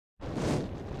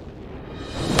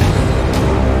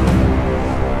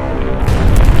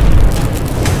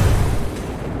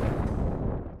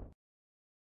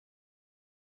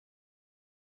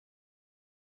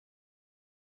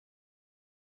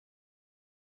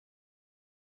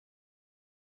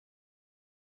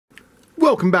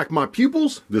Welcome back, my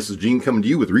pupils. This is Gene coming to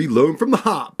you with Reloading from the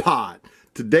Hot Pot.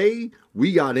 Today,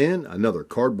 we got in another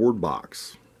cardboard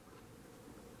box.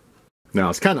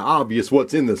 Now, it's kind of obvious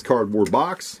what's in this cardboard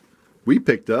box. We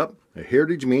picked up a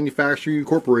Heritage Manufacturing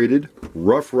Incorporated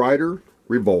Rough Rider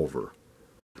revolver.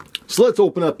 So let's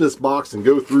open up this box and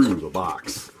go through the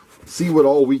box. See what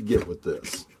all we get with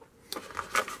this.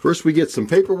 First, we get some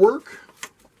paperwork.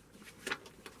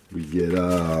 We get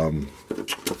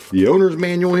the owner's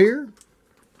manual here.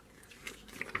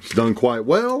 It's done quite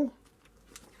well.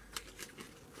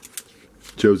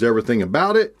 Shows everything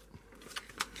about it,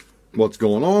 what's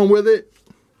going on with it,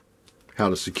 how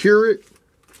to secure it,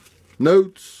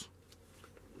 notes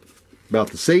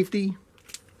about the safety,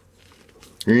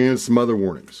 and some other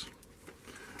warnings.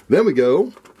 Then we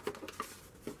go,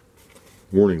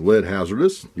 warning, lead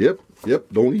hazardous. Yep,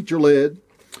 don't eat your lead.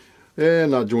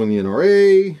 And not join the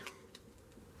NRA.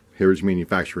 Heritage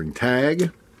Manufacturing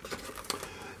tag.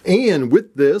 And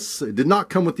with this, it did not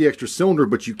come with the extra cylinder,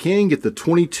 but you can get the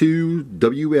 22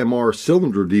 WMR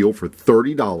cylinder deal for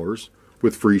 $30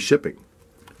 with free shipping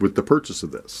with the purchase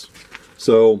of this.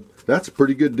 So that's a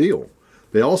pretty good deal.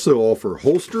 They also offer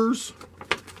holsters,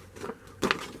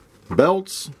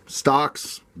 belts,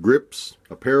 stocks, grips,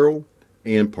 apparel,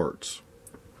 and parts.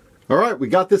 All right, we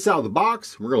got this out of the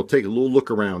box. We're going to take a little look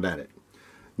around at it.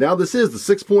 Now, this is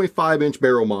the 6.5 inch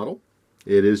barrel model.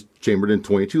 It is chambered in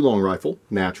 .22 long rifle,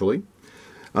 naturally.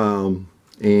 And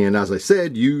as I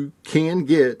said, you can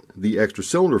get the extra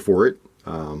cylinder for it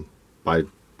by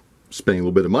spending a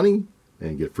little bit of money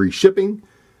and get free shipping,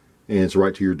 and it's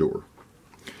right to your door.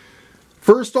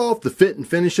 First off, the fit and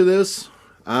finish of this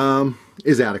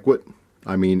is adequate.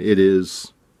 I mean,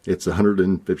 it's a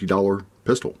 $150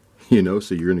 pistol, you know,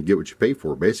 so you're going to get what you pay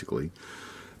for, basically.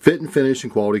 Fit and finish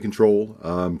and quality control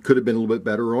could have been a little bit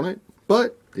better on it,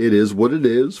 but it is what it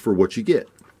is for what you get.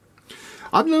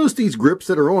 I've noticed these grips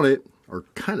that are on it are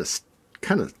kind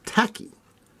of tacky,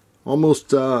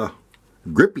 almost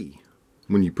grippy.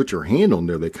 When you put your hand on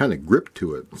there, they kind of grip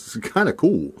to it. It's kind of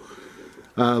cool.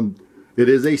 It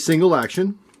is a single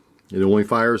action. It only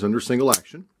fires under single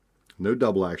action, no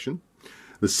double action.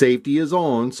 The safety is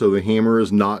on, so the hammer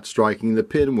is not striking the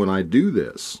pin when I do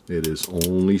this. It is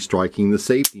only striking the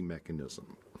safety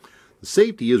mechanism. The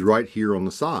safety is right here on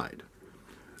the side.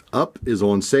 Up is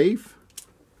on safe,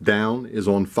 down is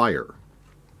on fire.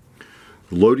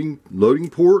 The loading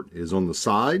port is on the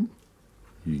side.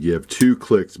 You give 2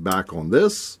 clicks back on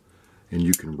this, and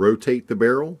you can rotate the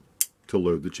barrel to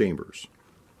load the chambers.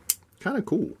 Kind of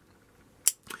cool.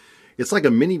 It's like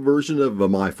a mini version of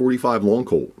my 45 Long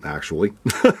Colt, actually.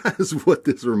 Is what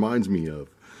this reminds me of.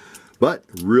 But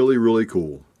really, really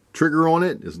cool. Trigger on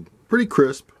it is pretty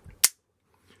crisp.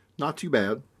 Not too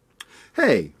bad.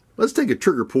 Hey, let's take a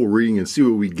trigger pull reading and see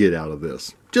what we get out of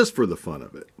this, just for the fun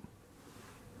of it.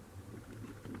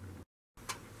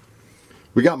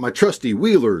 We got my trusty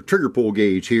Wheeler trigger pull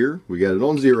gauge here. We got it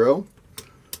on 0.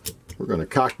 We're going to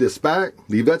cock this back,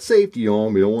 leave that safety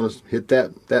on. We don't want to hit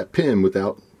that pin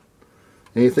without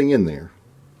anything in there.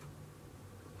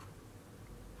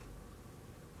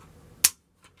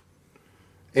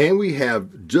 And we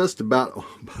have just about a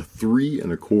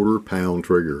 3¼ pound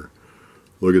trigger.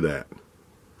 Look at that.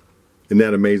 Isn't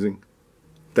that amazing?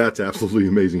 That's absolutely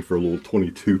amazing for a little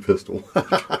 .22 pistol.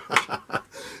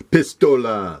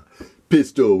 Pistola,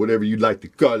 pistol, whatever you'd like to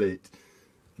call it.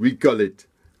 We call it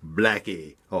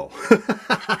Blackie. Oh.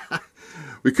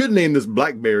 We could name this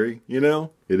Blackberry, you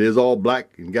know. It is all black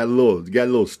and got a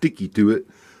little sticky to it.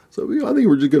 So I think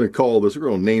we're just going to call this, we're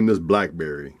going to name this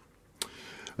Blackberry.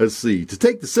 Let's see. To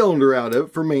take the cylinder out of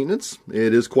it for maintenance,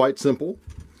 it is quite simple.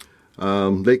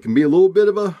 They can be a little bit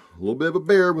of a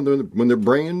bear when they're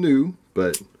brand new,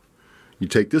 but you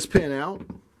take this pin out.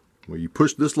 Well, you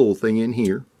push this little thing in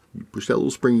here. You push that little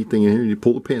springy thing in here and you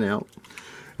pull the pin out.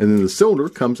 And then the cylinder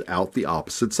comes out the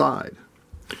opposite side.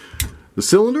 The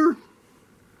cylinder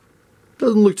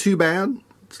doesn't look too bad.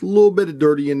 It's a little bit of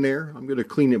dirty in there. I'm going to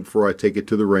clean it before I take it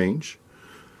to the range.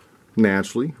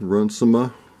 Naturally, run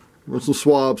some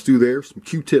swabs through there, some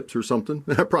Q-tips or something.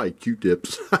 Probably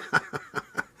Q-tips.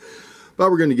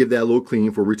 But we're going to give that a little clean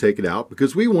before we take it out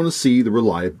because we want to see the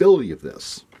reliability of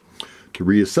this. To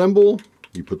reassemble,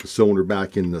 you put the cylinder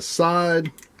back in the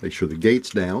side. Make sure the gate's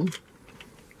down.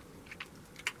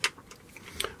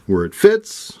 Where it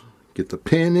fits, get the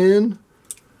pin in.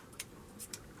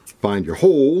 Find your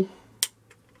hole.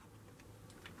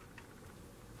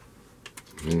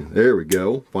 And there we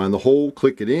go. Find the hole,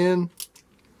 click it in.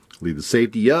 Leave the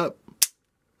safety up.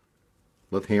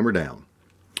 Let the hammer down.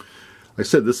 Like I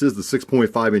said, this is the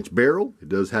 6.5 inch barrel. It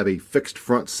does have a fixed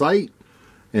front sight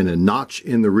and a notch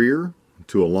in the rear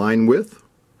to align with.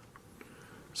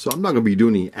 So I'm not going to be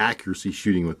doing any accuracy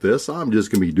shooting with this. I'm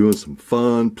just going to be doing some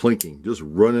fun plinking. Just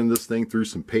running this thing through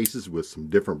some paces with some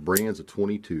different brands of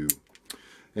 22.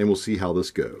 And we'll see how this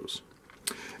goes.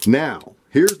 Now,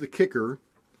 here's the kicker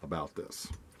about this.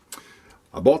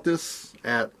 I bought this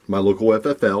at my local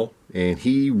FFL, and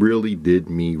he really did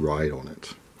me right on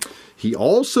it. He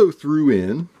also threw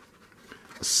in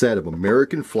a set of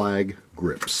American flag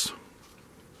grips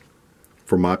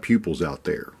for my pupils out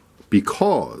there,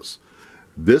 because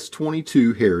this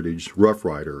 22 Heritage Rough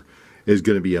Rider is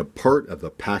going to be a part of the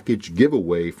package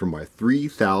giveaway for my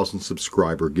 3,000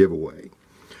 subscriber giveaway.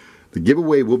 The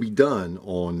giveaway will be done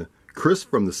on Chris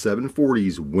from the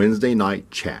 740's Wednesday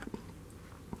night chat.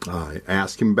 I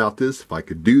asked him about this, if I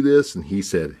could do this, and he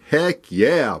said, heck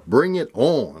yeah, bring it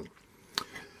on.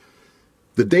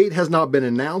 The date has not been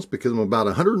announced because I'm about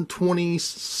 120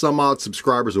 some odd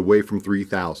subscribers away from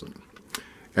 3,000.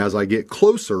 As I get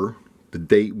closer, the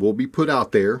date will be put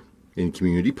out there in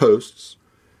community posts,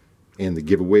 and the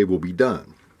giveaway will be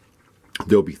done.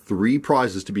 There'll be 3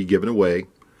 prizes to be given away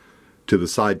to the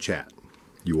side chat.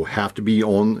 You will have to be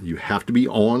on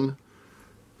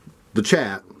the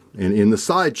chat and in the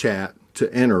side chat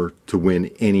to enter to win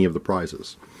any of the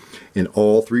prizes. And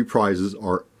all 3 prizes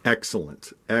are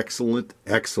excellent, excellent,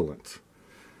 excellent.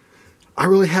 I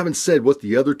really haven't said what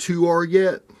the other 2 are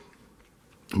yet,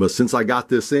 but since I got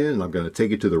this in, I'm going to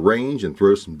take it to the range and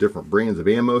throw some different brands of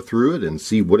ammo through it and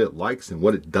see what it likes and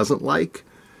what it doesn't like.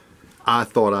 I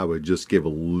thought I would just give a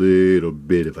little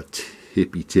bit of a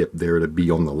tippy tip there to be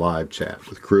on the live chat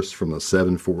with Chris from the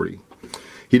 740.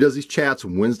 He does these chats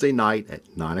Wednesday night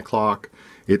at 9 o'clock.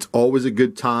 It's always a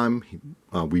good time.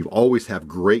 We always have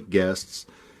great guests,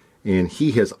 and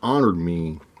he has honored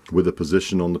me with a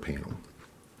position on the panel.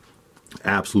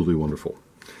 Absolutely wonderful.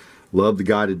 Love the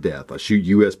guy to death. I shoot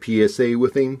USPSA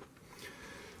with him.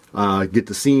 Get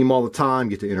to see him all the time,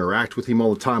 get to interact with him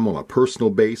all the time on a personal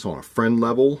base, on a friend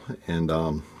level, and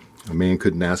a man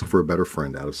couldn't ask for a better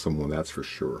friend out of someone, that's for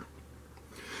sure.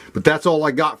 But that's all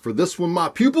I got for this one, my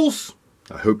pupils.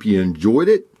 I hope you enjoyed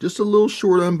it. Just a little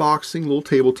short unboxing, little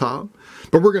tabletop.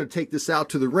 But we're going to take this out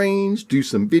to the range, do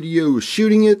some videos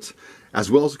shooting it,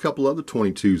 as well as a couple other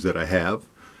 22s that I have.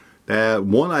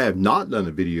 One I have not done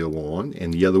a video on,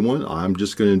 and the other one I'm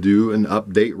just going to do an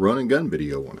update run and gun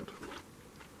video on it.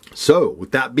 So,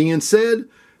 with that being said,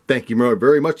 thank you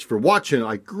very much for watching.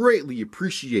 I greatly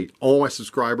appreciate all my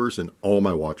subscribers and all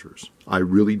my watchers. I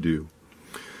really do.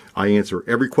 I answer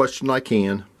every question I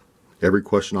can, every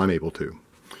question I'm able to.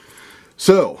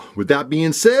 So, with that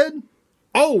being said,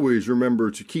 always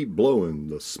remember to keep blowing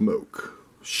the smoke.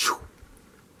 Shoo.